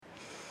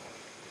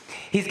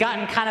He's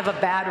gotten kind of a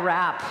bad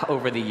rap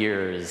over the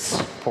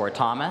years, poor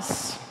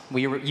Thomas.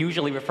 We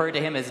usually refer to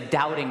him as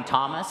Doubting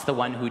Thomas, the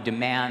one who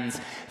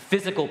demands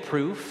physical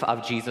proof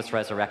of Jesus'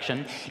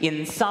 resurrection.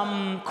 In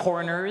some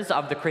corners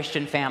of the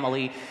Christian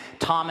family,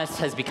 Thomas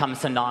has become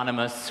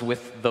synonymous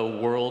with the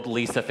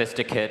worldly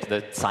sophisticate,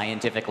 the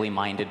scientifically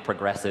minded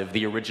progressive,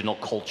 the original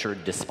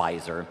cultured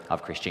despiser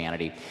of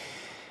Christianity.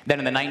 Then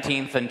in the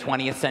 19th and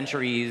 20th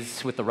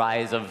centuries, with the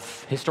rise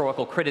of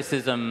historical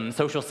criticism,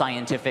 social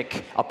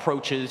scientific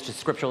approaches to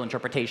scriptural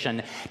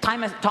interpretation,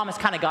 Thomas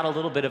kind of got a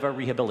little bit of a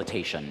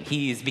rehabilitation.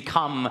 He's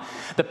become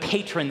the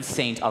patron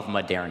saint of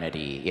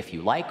modernity, if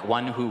you like,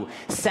 one who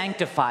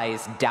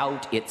sanctifies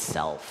doubt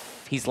itself.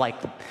 He's like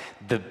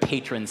the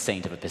patron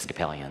saint of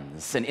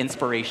Episcopalians, an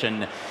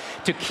inspiration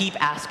to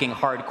keep asking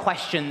hard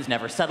questions,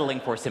 never settling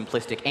for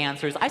simplistic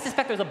answers. I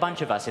suspect there's a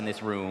bunch of us in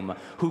this room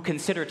who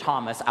consider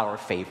Thomas our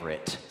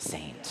favorite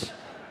saint.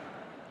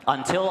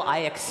 Until I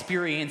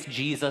experience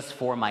Jesus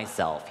for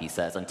myself, he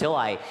says, until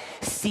I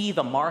see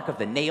the mark of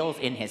the nails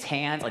in his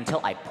hands,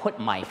 until I put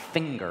my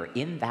finger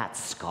in that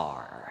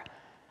scar,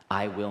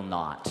 I will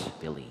not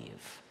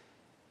believe.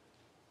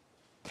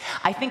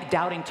 I think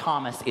Doubting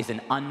Thomas is an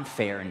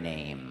unfair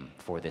name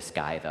for this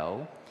guy,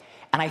 though.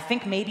 And I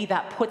think maybe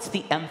that puts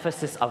the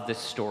emphasis of this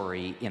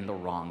story in the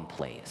wrong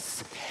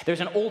place. There's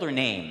an older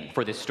name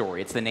for this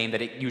story. It's the name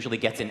that it usually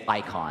gets in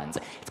icons.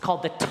 It's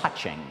called the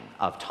touching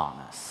of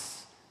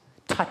Thomas.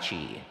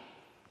 Touchy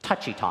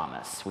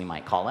Thomas, we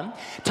might call him.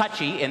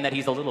 Touchy in that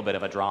he's a little bit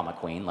of a drama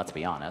queen, let's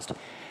be honest.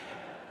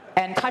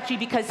 And touchy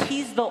because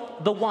he's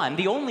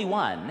the only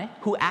one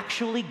who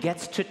actually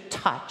gets to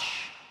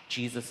touch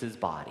Jesus'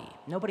 body.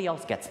 Nobody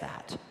else gets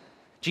that.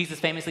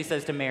 Jesus famously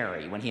says to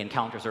Mary when he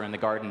encounters her in the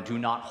garden, "Do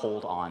not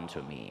hold on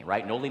to me,"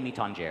 right? Noli me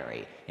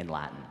tangere in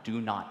Latin.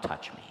 Do not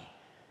touch me.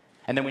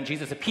 And then when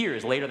Jesus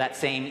appears later that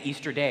same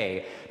Easter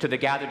day to the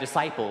gathered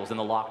disciples in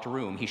the locked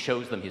room, he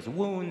shows them his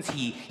wounds,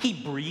 he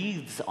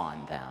breathes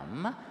on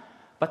them,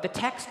 but the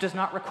text does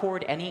not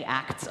record any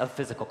acts of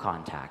physical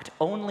contact.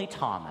 Only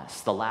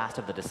Thomas, the last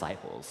of the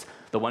disciples,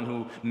 the one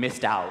who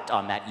missed out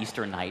on that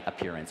Easter night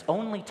appearance,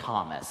 only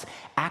Thomas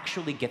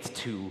actually gets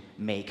to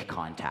make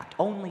contact.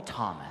 Only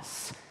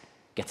Thomas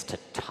gets to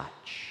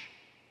touch.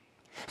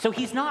 So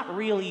he's not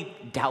really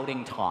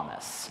Doubting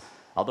Thomas,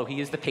 although he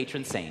is the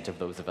patron saint of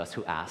those of us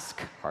who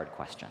ask hard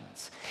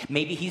questions.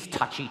 Maybe he's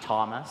Touchy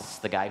Thomas,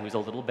 the guy who's a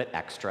little bit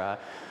extra,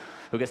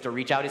 who gets to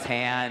reach out his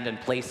hand and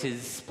place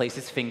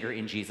his finger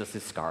in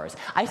Jesus' scars.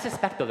 I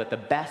suspect, though, that the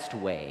best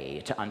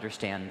way to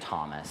understand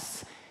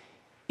Thomas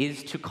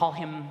is to call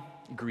him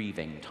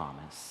Grieving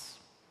Thomas,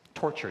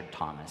 Tortured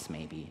Thomas,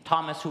 maybe.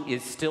 Thomas who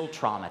is still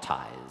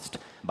traumatized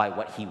by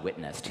what he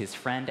witnessed, his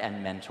friend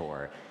and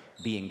mentor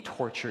being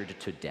tortured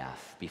to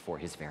death before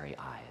his very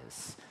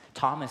eyes.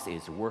 Thomas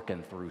is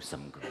working through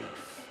some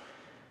grief.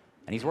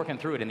 And he's working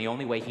through it in the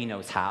only way he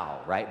knows how,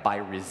 right? By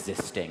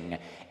resisting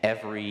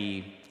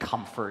every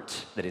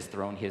comfort that is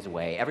thrown his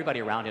way.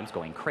 Everybody around him is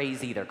going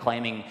crazy. They're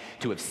claiming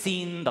to have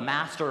seen the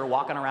master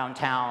walking around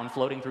town,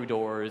 floating through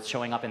doors,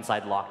 showing up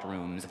inside locked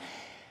rooms.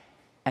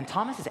 And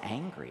Thomas is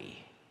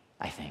angry,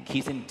 I think.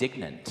 He's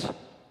indignant.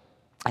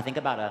 I think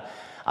about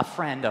a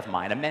friend of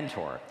mine, a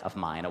mentor of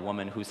mine, a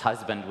woman whose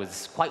husband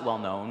was quite well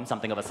known,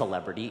 something of a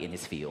celebrity in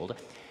his field.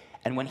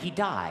 And when he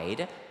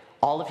died,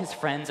 all of his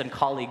friends and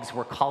colleagues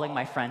were calling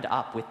my friend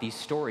up with these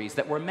stories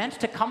that were meant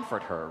to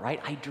comfort her, right?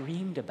 "I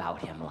dreamed about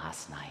him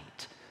last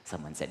night,"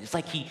 someone said. It was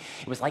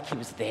like he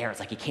was there.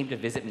 It's like he came to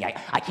visit me.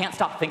 I can't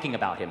stop thinking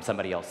about him,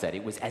 somebody else said.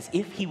 It was as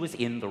if he was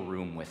in the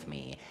room with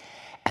me.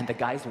 And the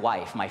guy's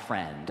wife, my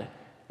friend,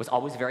 was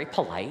always very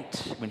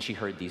polite when she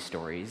heard these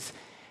stories.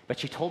 But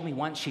she told me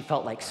once she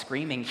felt like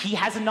screaming, "He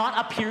has not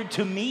appeared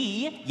to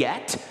me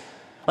yet.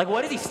 Like,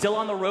 what is he, still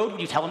on the road? Would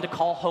you tell him to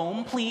call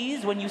home,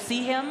 please, when you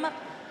see him?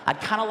 I'd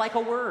kind of like a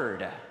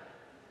word."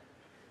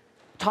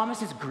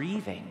 Thomas is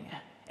grieving.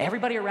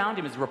 Everybody around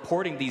him is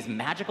reporting these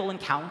magical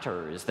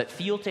encounters that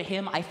feel to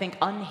him, I think,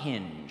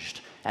 unhinged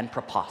and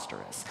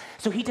preposterous.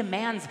 So he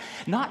demands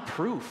not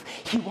proof,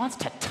 he wants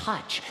to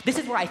touch. This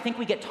is where I think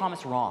we get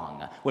Thomas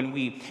wrong when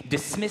we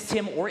dismiss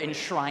him or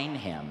enshrine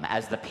him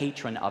as the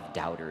patron of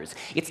doubters.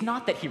 It's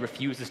not that he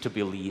refuses to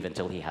believe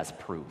until he has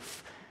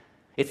proof.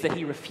 It's that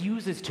he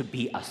refuses to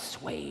be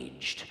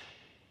assuaged.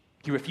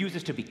 He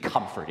refuses to be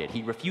comforted.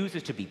 He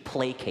refuses to be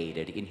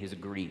placated in his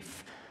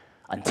grief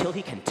until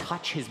he can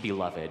touch his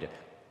beloved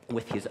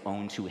with his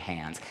own two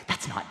hands.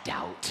 That's not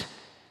doubt.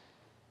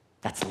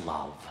 That's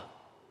love.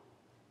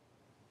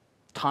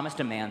 Thomas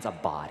demands a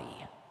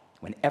body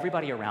when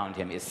everybody around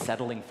him is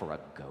settling for a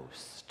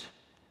ghost.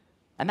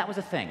 And that was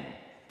a thing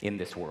in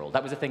this world.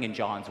 That was a thing in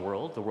John's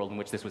world, the world in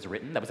which this was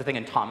written. That was a thing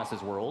in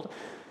Thomas's world.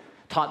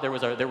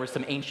 There were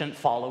some ancient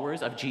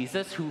followers of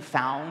Jesus who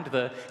found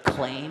the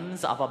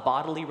claims of a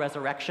bodily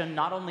resurrection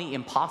not only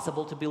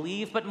impossible to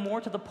believe, but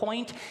more to the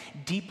point,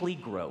 deeply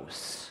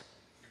gross.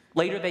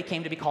 Later, they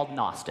came to be called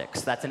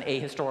Gnostics. That's an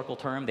ahistorical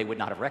term. They would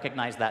not have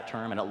recognized that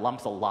term, and it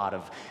lumps a lot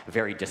of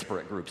very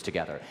disparate groups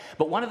together.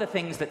 But one of the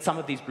things that some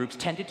of these groups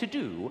tended to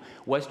do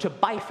was to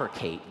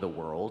bifurcate the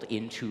world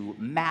into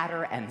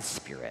matter and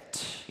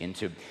spirit,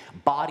 into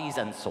bodies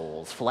and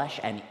souls, flesh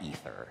and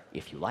ether,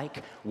 if you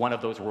like. One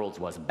of those worlds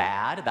was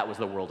bad. That was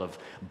the world of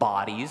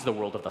bodies, the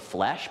world of the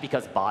flesh,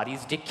 because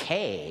bodies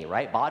decay,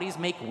 right? Bodies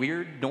make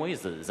weird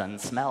noises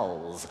and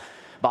smells.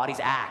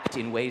 Bodies act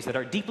in ways that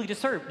are deeply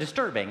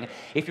disturbing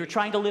if you're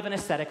trying to live an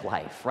ascetic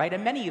life, right?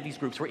 And many of these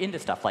groups were into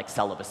stuff like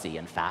celibacy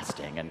and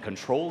fasting and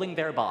controlling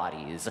their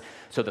bodies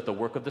so that the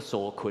work of the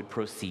soul could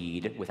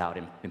proceed without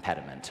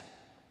impediment.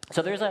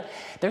 So there's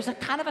a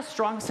kind of a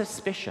strong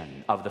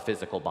suspicion of the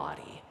physical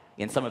body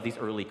in some of these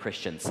early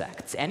Christian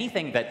sects.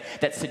 Anything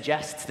that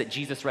suggests that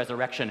Jesus'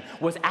 resurrection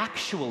was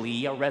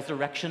actually a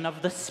resurrection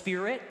of the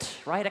spirit,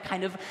 right? A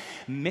kind of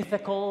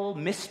mystical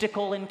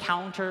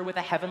encounter with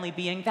a heavenly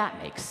being,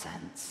 that makes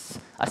sense.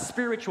 A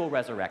spiritual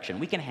resurrection,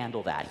 we can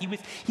handle that.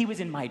 He was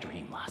in my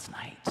dream last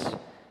night,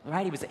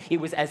 right? It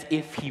was as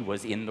if he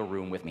was in the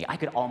room with me. I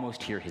could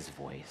almost hear his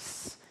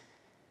voice.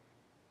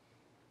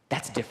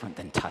 That's different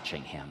than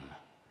touching him,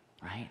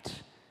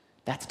 right?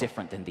 That's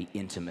different than the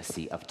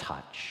intimacy of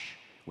touch.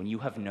 When you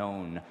have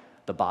known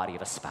the body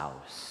of a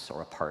spouse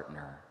or a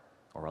partner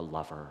or a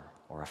lover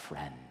or a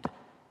friend,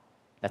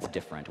 that's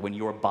different. When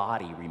your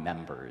body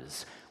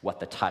remembers what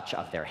the touch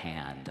of their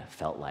hand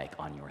felt like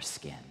on your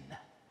skin.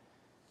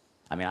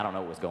 I mean, I don't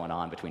know what was going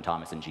on between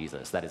Thomas and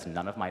Jesus. That is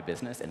none of my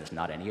business, and it's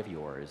not any of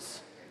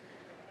yours.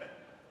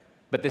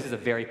 But this is a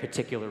very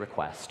particular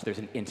request. There's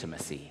an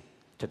intimacy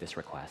to this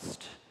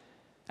request.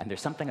 And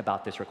there's something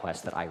about this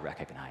request that I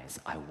recognize.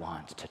 I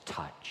want to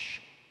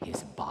touch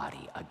his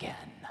body again.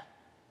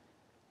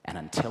 And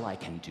until I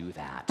can do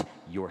that,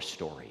 your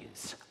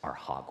stories are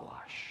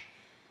hogwash.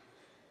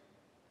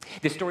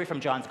 This story from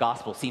John's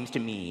Gospel seems to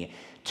me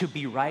to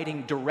be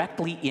writing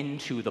directly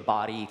into the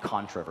body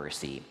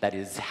controversy that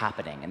is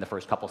happening in the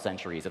first couple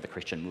centuries of the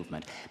Christian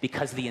movement,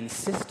 because the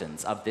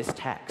insistence of this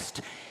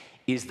text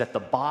is that the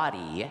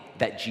body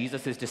that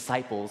Jesus'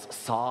 disciples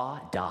saw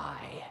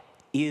die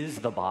is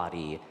the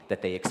body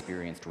that they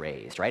experienced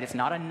raised, right? It's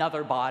not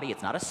another body,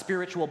 it's not a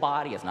spiritual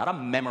body, it's not a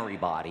memory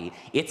body,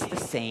 it's the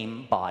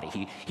same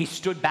body. He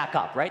stood back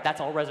up, right? That's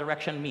all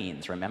resurrection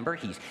means, remember?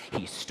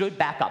 He stood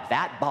back up.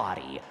 That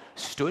body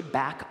stood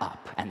back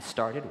up and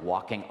started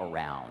walking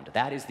around.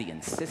 That is the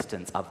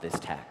insistence of this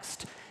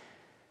text.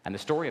 And the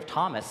story of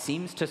Thomas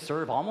seems to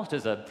serve almost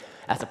as a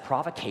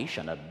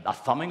provocation, a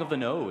thumbing of the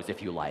nose,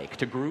 if you like,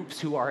 to groups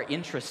who are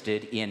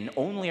interested in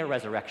only a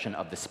resurrection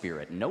of the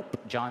spirit. Nope,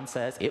 John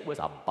says, it was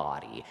a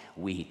body.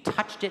 We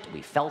touched it,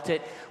 we felt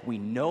it, we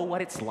know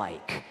what it's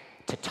like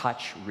to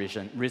touch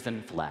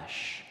risen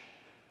flesh.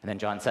 And then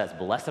John says,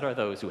 blessed are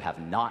those who have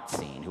not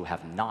seen, who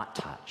have not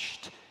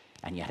touched,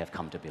 and yet have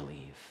come to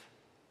believe.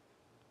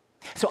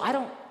 So I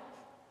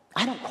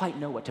don't quite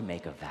know what to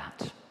make of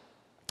that.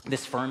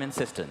 This firm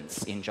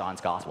insistence in John's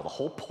gospel, the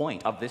whole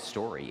point of this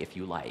story, if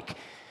you like,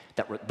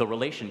 that the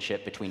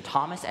relationship between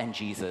Thomas and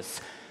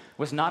Jesus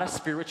was not a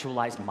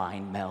spiritualized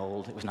mind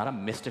meld. It was not a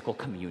mystical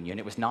communion.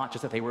 It was not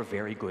just that they were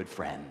very good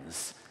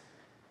friends.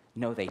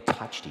 No, they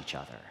touched each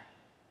other.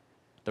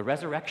 The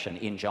resurrection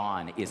in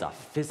John is a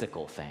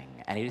physical thing,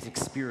 and it is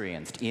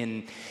experienced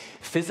in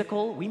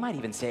physical, we might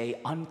even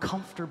say,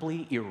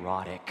 uncomfortably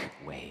erotic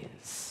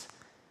ways.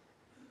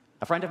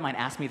 A friend of mine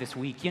asked me this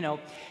week,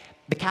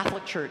 the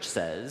Catholic Church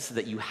says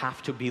that you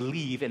have to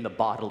believe in the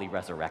bodily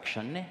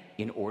resurrection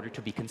in order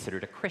to be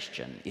considered a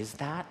Christian. Is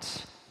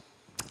that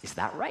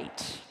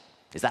right?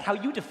 Is that how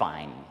you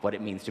define what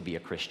it means to be a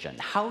Christian?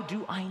 How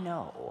do I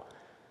know?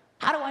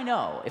 How do I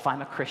know if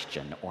I'm a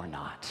Christian or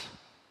not?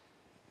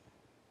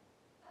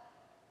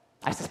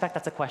 I suspect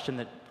that's a question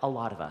that a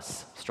lot of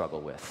us struggle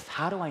with.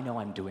 How do I know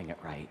I'm doing it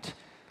right?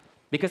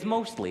 Because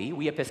mostly,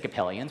 we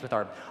Episcopalians, with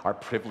our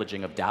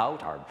privileging of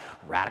doubt, our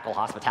radical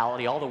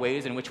hospitality, all the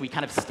ways in which we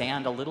kind of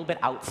stand a little bit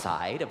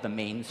outside of the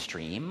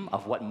mainstream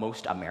of what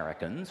most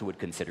Americans would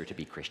consider to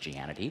be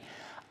Christianity,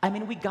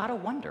 we gotta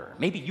wonder.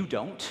 Maybe you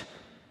don't.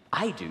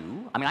 I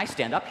do. I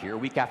stand up here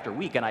week after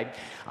week, and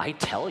I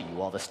tell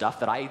you all the stuff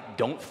that I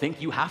don't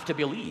think you have to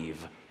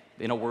believe.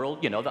 In a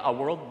world, a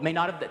world may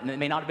not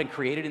have been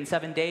created in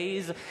 7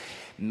 days.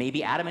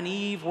 Maybe Adam and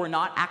Eve were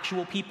not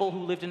actual people who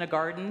lived in a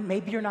garden.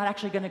 Maybe you're not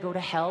actually going to go to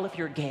hell if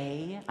you're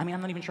gay. I'm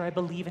not even sure I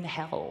believe in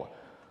hell.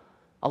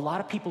 A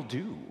lot of people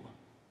do.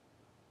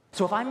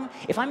 So if I'm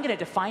going to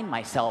define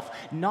myself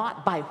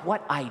not by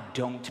what I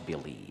don't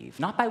believe,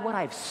 not by what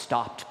I've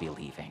stopped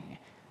believing,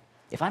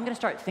 if I'm going to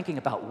start thinking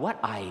about what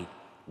I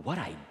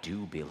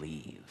do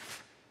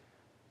believe,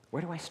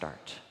 where do I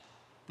start?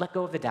 Let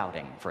go of the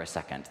doubting for a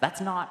second. That's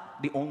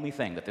not the only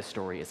thing that this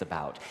story is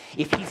about.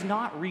 If he's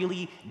not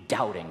really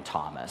doubting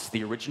Thomas,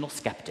 the original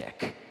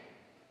skeptic,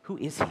 who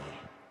is he?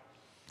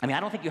 I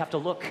don't think you have to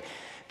look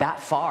that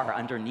far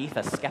underneath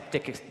a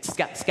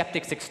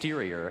skeptic's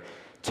exterior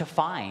to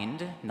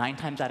find, 9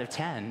 times out of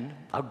 10,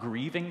 a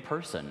grieving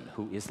person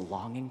who is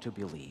longing to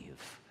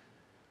believe.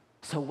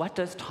 So what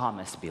does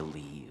Thomas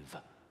believe?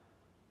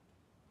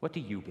 What do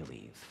you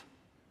believe?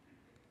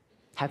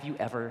 Have you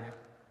ever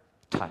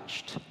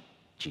touched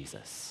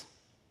Jesus?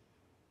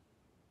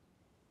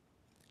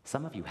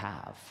 Some of you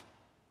have.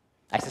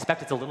 I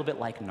suspect it's a little bit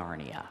like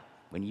Narnia.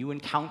 When you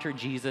encounter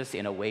Jesus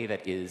in a way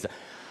that is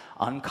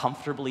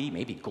uncomfortably,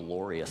 maybe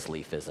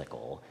gloriously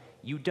physical,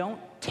 you don't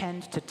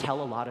tend to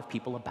tell a lot of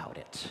people about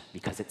it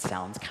because it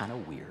sounds kind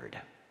of weird.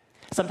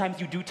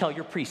 Sometimes you do tell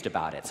your priest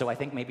about it, so I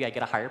think maybe I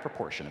get a higher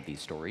proportion of these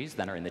stories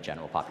than are in the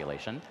general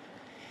population.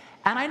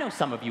 And I know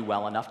some of you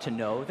well enough to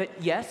know that,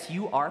 yes,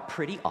 you are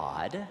pretty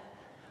odd,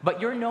 but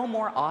you're no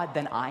more odd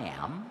than I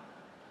am.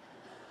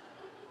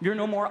 You're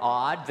no more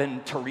odd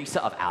than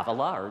Teresa of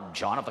Avila, or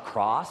John of the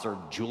Cross, or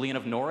Julian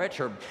of Norwich,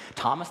 or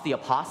Thomas the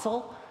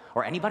Apostle,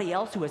 or anybody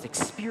else who has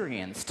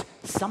experienced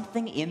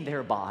something in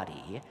their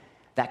body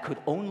that could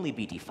only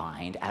be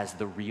defined as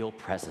the real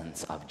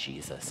presence of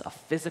Jesus, a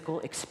physical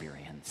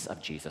experience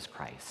of Jesus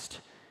Christ.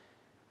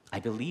 I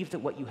believe that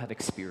what you have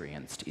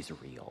experienced is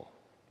real.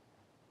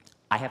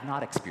 I have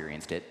not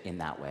experienced it in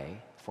that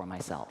way for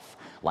myself.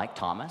 Like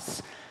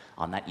Thomas,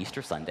 on that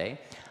Easter Sunday,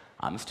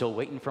 I'm still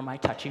waiting for my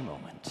touchy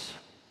moment.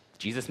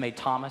 Jesus made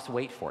Thomas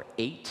wait for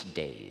 8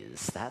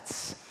 days.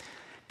 That's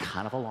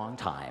kind of a long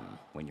time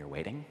when you're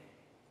waiting.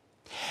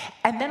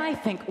 And then I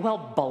think,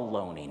 well,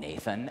 baloney,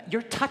 Nathan.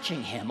 You're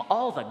touching him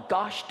all the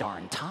gosh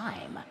darn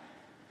time.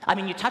 I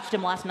mean, you touched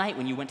him last night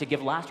when you went to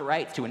give last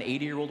rites to an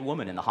 80-year-old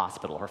woman in the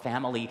hospital. Her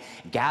family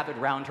gathered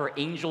around her,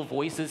 angel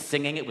voices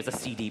singing. It was a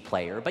CD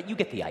player, but you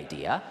get the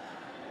idea.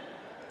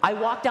 I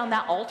walk down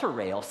that altar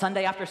rail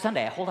Sunday after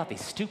Sunday. I hold out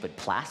these stupid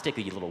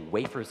plasticky little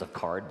wafers of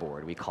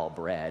cardboard we call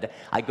bread.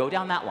 I go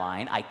down that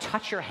line. I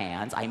touch your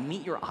hands. I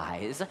meet your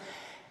eyes.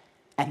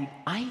 And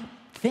I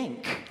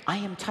think I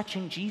am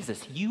touching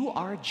Jesus. You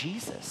are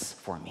Jesus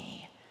for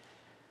me.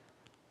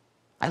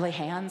 I lay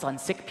hands on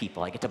sick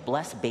people. I get to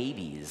bless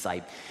babies.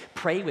 I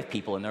pray with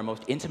people in their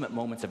most intimate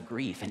moments of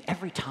grief. And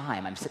every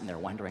time I'm sitting there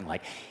wondering,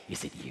 like,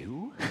 is it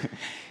you?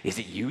 Is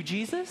it you,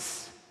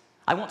 Jesus?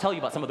 I won't tell you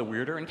about some of the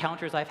weirder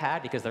encounters I've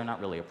had because they're not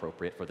really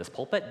appropriate for this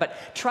pulpit.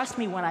 But trust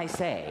me when I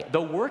say,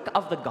 the work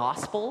of the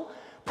gospel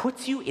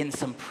puts you in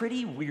some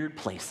pretty weird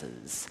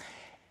places.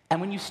 And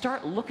when you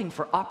start looking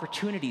for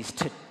opportunities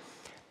to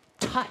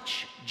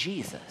touch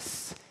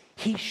Jesus,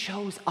 he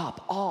shows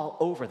up all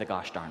over the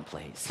gosh darn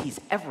place. He's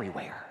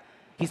everywhere.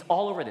 He's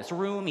all over this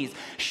room. He's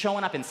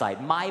showing up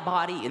inside my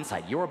body,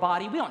 inside your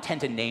body. We don't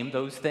tend to name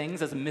those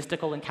things as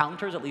mystical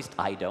encounters. At least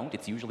I don't.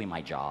 It's usually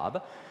my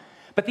job.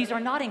 But these are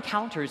not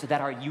encounters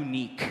that are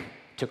unique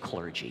to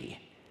clergy.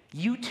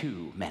 You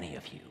too, many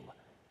of you.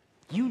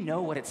 You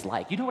know what it's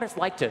like. You know what it's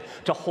like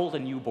to hold a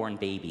newborn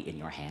baby in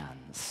your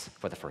hands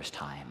for the first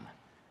time.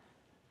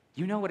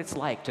 You know what it's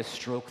like to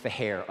stroke the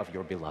hair of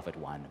your beloved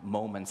one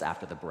moments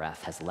after the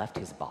breath has left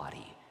his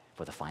body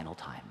for the final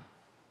time.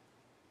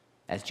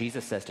 As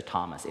Jesus says to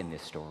Thomas in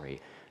this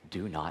story,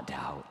 do not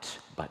doubt,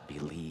 but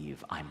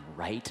believe. I'm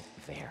right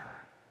there.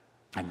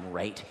 I'm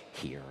right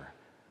here,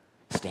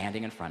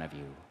 standing in front of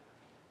you.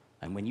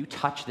 And when you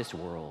touch this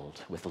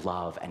world with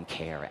love and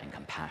care and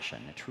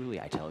compassion, truly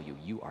I tell you,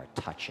 you are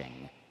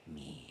touching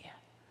me.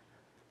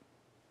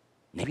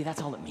 Maybe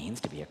that's all it means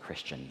to be a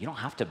Christian. You don't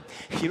have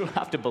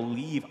to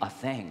believe a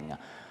thing.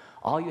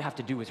 All you have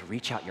to do is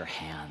reach out your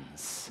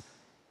hands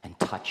and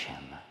touch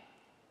him.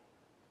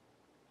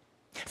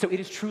 So it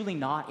is truly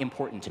not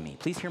important to me.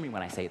 Please hear me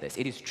when I say this.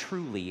 It is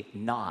truly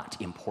not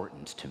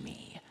important to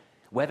me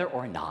whether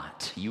or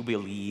not you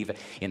believe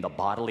in the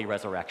bodily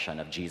resurrection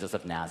of Jesus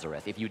of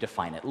Nazareth, if you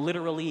define it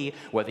literally,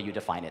 whether you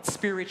define it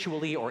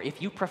spiritually, or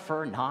if you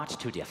prefer not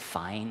to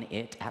define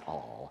it at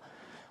all.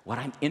 What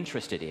I'm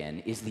interested in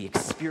is the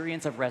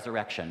experience of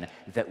resurrection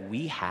that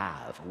we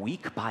have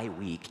week by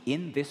week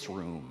in this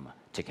room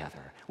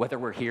together, whether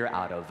we're here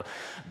out of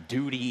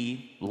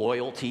duty,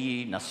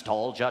 loyalty,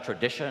 nostalgia,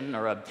 tradition,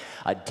 or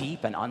a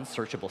deep and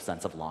unsearchable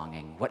sense of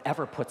longing.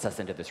 Whatever puts us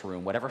into this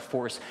room, whatever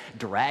force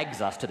drags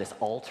us to this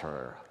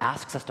altar,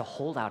 asks us to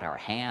hold out our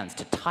hands,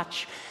 to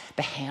touch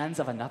the hands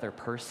of another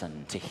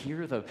person, to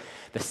hear the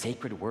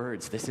sacred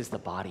words, this is the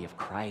body of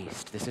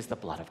Christ, this is the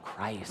blood of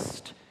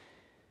Christ.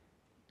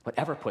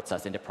 Whatever puts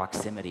us into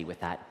proximity with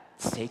that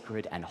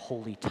sacred and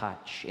holy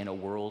touch in a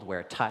world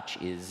where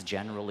touch is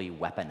generally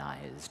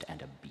weaponized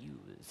and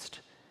abused.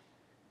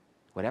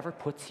 Whatever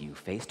puts you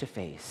face to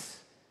face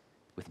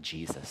with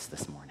Jesus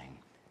this morning,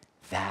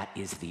 that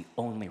is the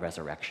only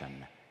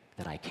resurrection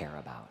that I care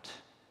about.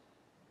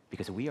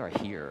 Because we are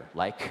here,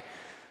 like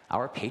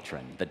our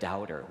patron, the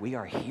doubter, we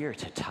are here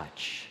to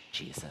touch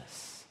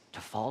Jesus, to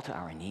fall to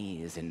our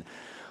knees in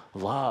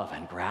love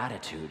and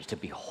gratitude, to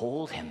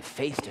behold him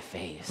face to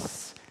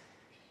face,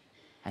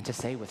 and to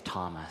say with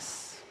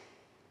Thomas,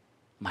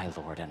 my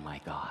Lord and my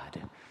God,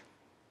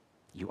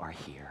 you are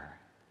here.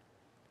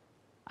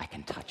 I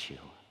can touch you.